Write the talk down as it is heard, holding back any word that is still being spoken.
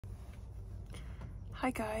Hi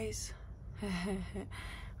guys.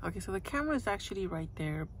 Okay, so the camera is actually right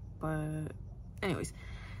there, but anyways,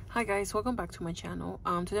 hi guys, welcome back to my channel.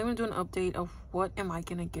 Today I'm gonna do an update of what am I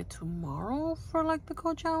gonna get tomorrow for like the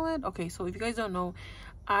COACH outlet. Okay, so if you guys don't know,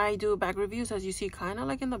 I do bag reviews, as you see kind of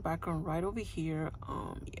like in the background right over here.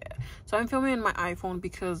 Yeah, so I'm filming in my iPhone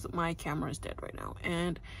because my camera is dead right now,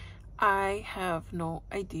 and I have no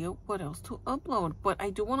idea what else to upload, but I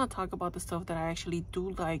do want to talk about the stuff that I actually do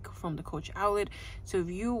like from the COACH outlet. So if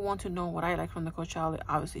you want to know what I like from the COACH outlet,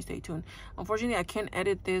 obviously stay tuned. Unfortunately, I can't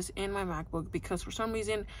edit this in my MacBook because for some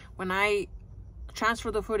reason when I transfer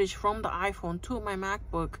the footage from the iPhone to my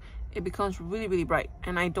MacBook, it becomes really bright,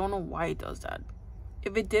 and I don't know why it does that.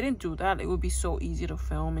 If it didn't do that, it would be so easy to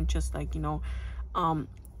film and just like, you know,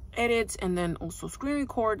 edits and then also screen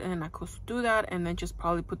record, and then I could do that and then just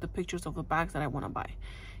probably put the pictures of the bags that I want to buy,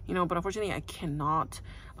 you know. But unfortunately I cannot.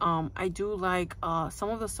 I do like some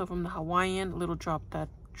of the stuff from the Hawaiian little drop that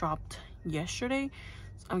dropped yesterday.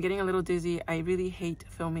 So I'm getting a little dizzy. I really hate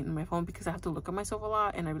filming in my phone because I have to look at myself a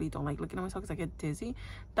lot, and I really don't like looking at myself because I get dizzy.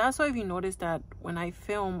 That's why if you notice that when I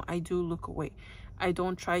film, I do look away. I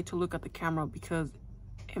don't try to look at the camera because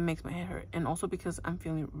it makes my head hurt, and also because I'm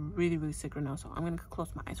feeling really sick right now. So I'm gonna close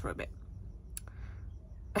my eyes for a bit.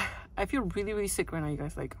 I feel really sick right now, you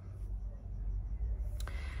guys. Like,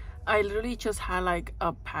 I literally just had like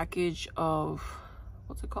a package of,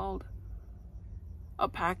 what's it called, a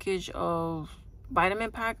package of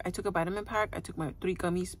vitamin pack. I took a vitamin pack. I took my 3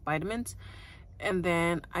 gummies vitamins, and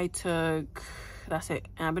then I took, that's it.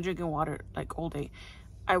 And I've been drinking water like all day.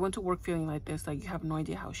 I went to work feeling like this. Like, you have no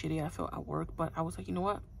idea how shitty I felt at work, but I was like, you know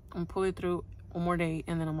what, I'm gonna pull it through one more day,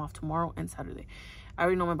 and then I'm off tomorrow and Saturday. I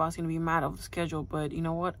already know my boss is gonna be mad of the schedule, but you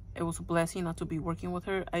know what, it was a blessing not to be working with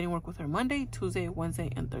her. I didn't work with her Monday, Tuesday,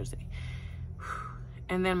 Wednesday, and Thursday.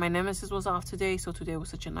 And then my nemesis was off today, so today was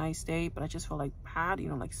such a nice day, but I just felt like bad, you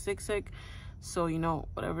know, like sick. So, you know,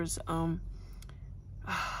 whatever's I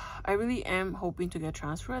really am hoping to get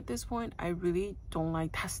transferred at this point. I really don't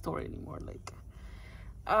like that store anymore. Like,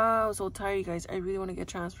 I'm so tired, you guys. I really want to get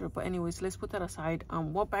transferred, but anyways, let's put that aside.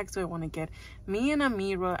 What bags do I want to get? Me and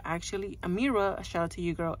Amira, actually, Amira, shout out to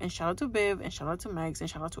you, girl, and shout out to Viv, and shout out to Megs, and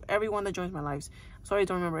shout out to everyone that joins my lives. Sorry I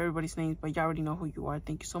don't remember everybody's names, but you already know who you are.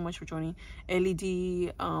 Thank you so much for joining.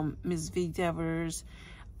 LED, Ms. V Devers,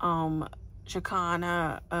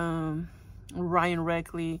 Shakana, Ryan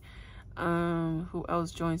Reckley, who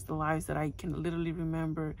else joins the lives that I can literally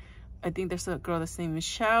remember? I think there's a girl that's named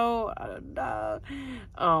Michelle. I don't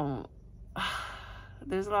know.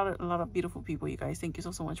 There's a lot of beautiful people, you guys. Thank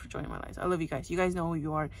you so much for joining my lives. I love you guys. You guys know who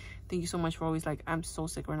you are. Thank you so much for always, like, I'm so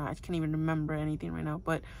sick right now. I can't even remember anything right now,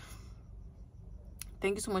 but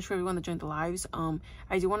thank you so much for everyone that joined the lives.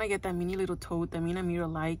 I do want to get that mini little tote that me and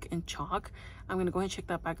Amira like in chalk. I'm gonna go ahead and check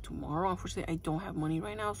that back tomorrow. Unfortunately, I don't have money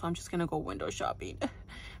right now, so I'm just gonna go window shopping.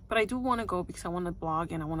 But I do want to go because I want to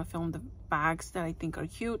vlog and I want to film the bags that I think are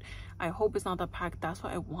cute. I hope it's not that packed. That's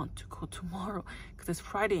why I want to go tomorrow, because it's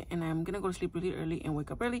Friday and I'm gonna go to sleep really early and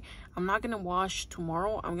wake up early. I'm not gonna wash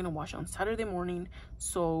tomorrow. I'm gonna wash on Saturday morning.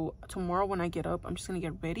 So tomorrow when I get up, I'm just gonna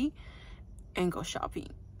get ready and go shopping.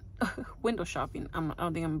 Window shopping. I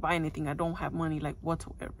don't think I'm buying anything. I don't have money, like,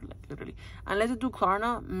 whatsoever, like, literally, unless I do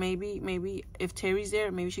Klarna. Maybe if Terry's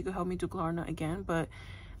there, maybe she could help me do Klarna again, but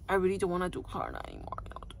I really don't want to do Klarna anymore, you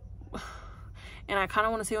know. And I kind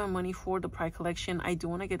of want to save my money for the Pride collection. I do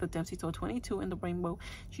want to get the Dempsey Toe 22 in the rainbow.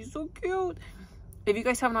 She's so cute. If you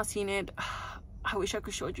guys have not seen it, I wish I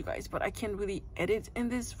could show you guys, but I can't really edit in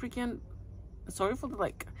this freaking, sorry for the,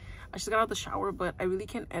 like, I just got out of the shower, but I really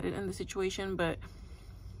can't edit in this situation. But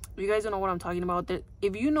if you guys don't know what I'm talking about, that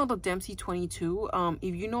if you know the Dempsey 22,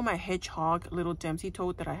 if you know my hedgehog little Dempsey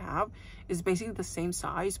tote that I have, is basically the same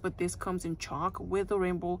size, but this comes in chalk with the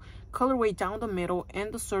rainbow colorway down the middle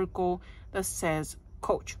and the circle that says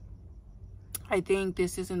COACH. I think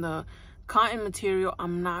this is in the cotton material.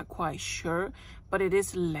 I'm not quite sure, but it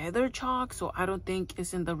is leather chalk, so I don't think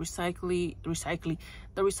it's in the recycled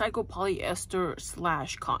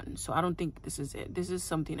polyester / cotton. So I don't think this is it. This is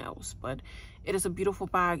something else, but it is a beautiful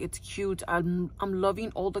bag. It's cute. I'm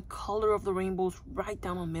loving all the color of the rainbows right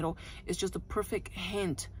down the middle. It's just a perfect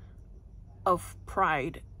hint of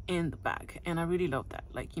pride in the bag, and I really love that.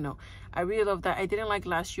 Like, you know, I really love that. I didn't like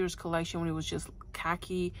last year's collection when it was just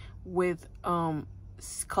khaki with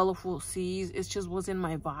colorful C's. It just wasn't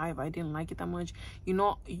my vibe. I didn't like it that much. You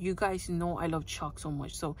know, you guys know I love chalk so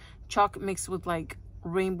much, so chalk mixed with like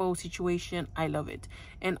rainbow situation, I love it.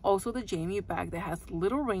 And also the Jamie bag that has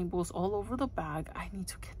little rainbows all over the bag. I need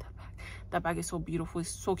to get that bag. That bag is so beautiful, it's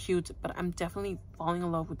so cute. But I'm definitely falling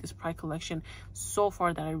in love with this Pride collection so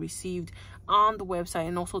far that I received on the website,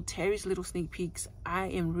 and also Terry's little sneak peeks. I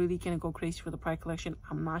am really gonna go crazy for the Pride collection.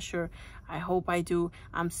 I'm not sure, I hope I do.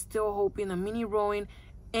 I'm still hoping a mini rowing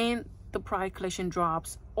and the Pride collection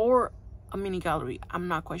drops, or a mini gallery. I'm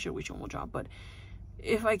not quite sure which one will drop, but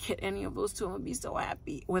if I get any of those two, I'm gonna be so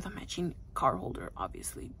happy, with a matching card holder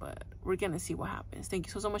obviously. But we're gonna see what happens. Thank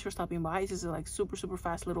you so much for stopping by. This is like super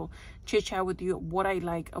fast little chit chat with you, what I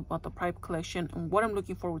like about the Pride collection and what I'm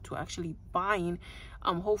looking forward to actually buying.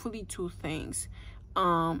 Hopefully 2 things.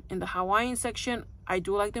 In the Hawaiian section, I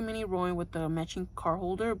do like the mini rowing with the matching card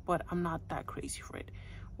holder, but I'm not that crazy for it.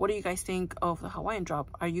 What do you guys think of the Hawaiian drop?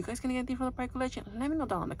 Are you guys gonna get anything from the Pride collection? Let me know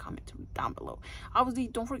down in the comment down below. Obviously,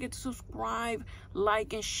 don't forget to subscribe,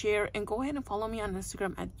 like, and share, and go ahead and follow me on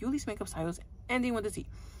Instagram at Yuli's Makeup Styles, ending with a Z.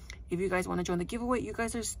 If you guys want to join the giveaway, you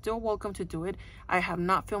guys are still welcome to do it. I have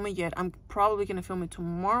not filmed it yet. I'm probably gonna film it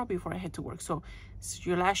tomorrow before I head to work. So it's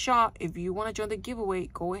your last shot. If you want to join the giveaway,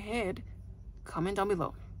 go ahead, comment down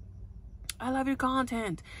below. I love your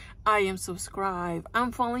content. I am subscribed.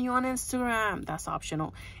 I'm following you on Instagram. That's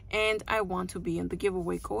optional. And I want to be in the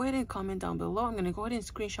giveaway. Go ahead and comment down below. I'm going to go ahead and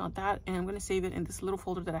screenshot that, and I'm going to save it in this little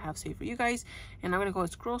folder that I have saved for you guys. And I'm going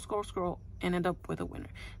to go scroll and end up with a winner.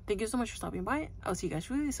 Thank you so much for stopping by. I'll see you guys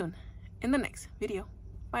really soon in the next video.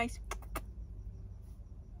 Bye.